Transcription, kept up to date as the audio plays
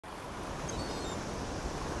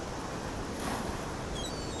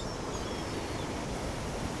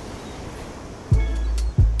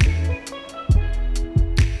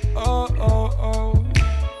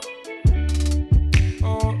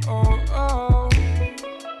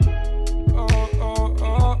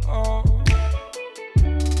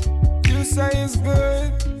it's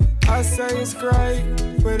good, I say it's great,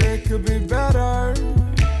 but it could be better.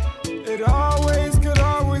 It always could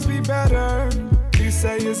always be better. You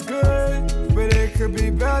say it's good, but it could be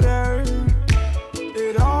better.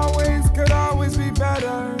 It always could always be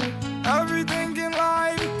better. Everything in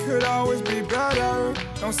life could always be better.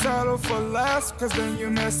 Don't settle for less, cause then you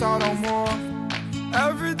miss out on more.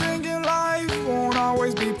 Everything in life won't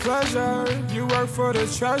always be pleasure. You work for the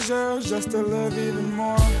treasure just to live even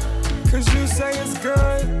more. Cause you say it's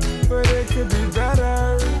good, but it could be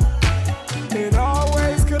better. It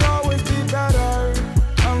always could always be better.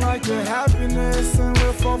 Unlike your happiness and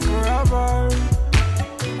live for forever.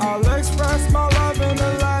 I'll express my love in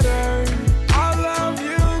a letter. I love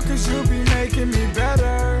you cause you be making me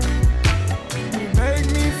better. You make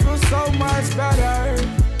me feel so much better.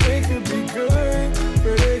 It could be good,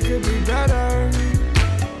 but it could be better.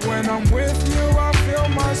 When I'm with you, I feel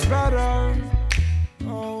much better.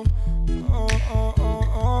 Oh, oh, oh, oh,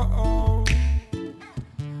 oh, oh.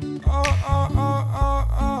 Oh, oh, oh, oh,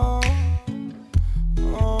 oh.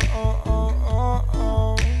 Oh, oh, oh, oh,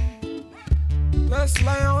 oh. Let's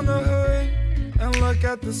lay on the hood and look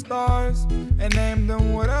at the stars and name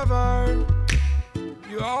them whatever.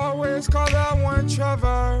 You always call that one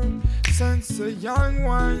Trevor. Since a young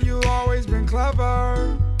one, you always been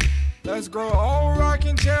clever. Let's grow old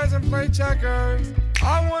rocking chairs and play checkers.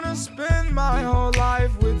 I wanna spend my whole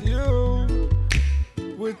life with you.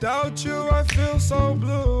 Without you, I feel so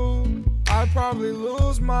blue. I'd probably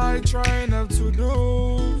lose my train of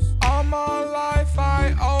to-dos. All my life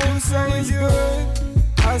I owe you. Say it's good,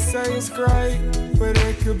 I say it's great, but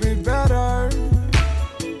it could be better.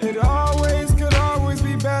 It always could always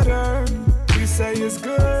be better. You say it's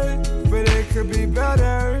good, but it could be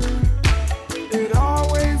better. It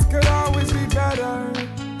always could always be better.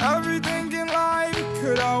 Everything in life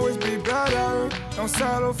could always be better. Don't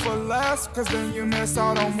settle for less, cause then you miss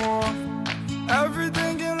out on more.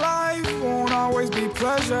 Everything in life won't always be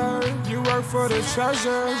pleasure. You work for the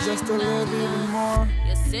treasure just to live even more.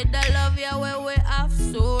 You said the love ya where we have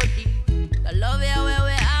so deep. The love ya where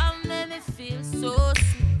we have made me feel so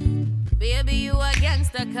sweet. Baby, you a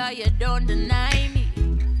gangster cause you don't deny me.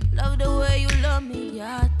 Love the way you love me,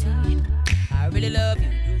 Yachty. I really love you,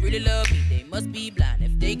 you really love me. They must be blind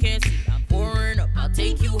if they can't see. I'm pouring up, I'll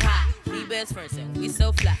take you high. We best friends and we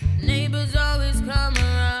so fly. Neighbors always come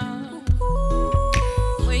around. Ooh,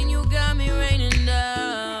 when you got me raining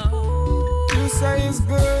down. You say it's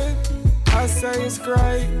good, I say it's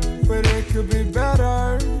great, but it could be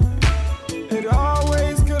better. It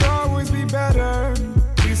always could always be better.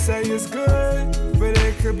 You say it's good, but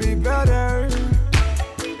it could be better.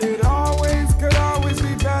 It always could always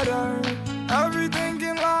be better. Everything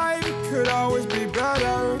in life could always be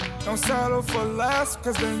better. Don't settle for less,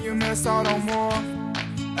 cause then you miss out on more.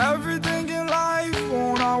 Everything in life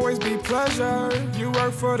won't always be pleasure. You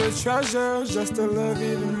work for the treasure just to live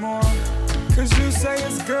even more. Cause you say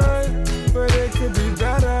it's good, but it could be better.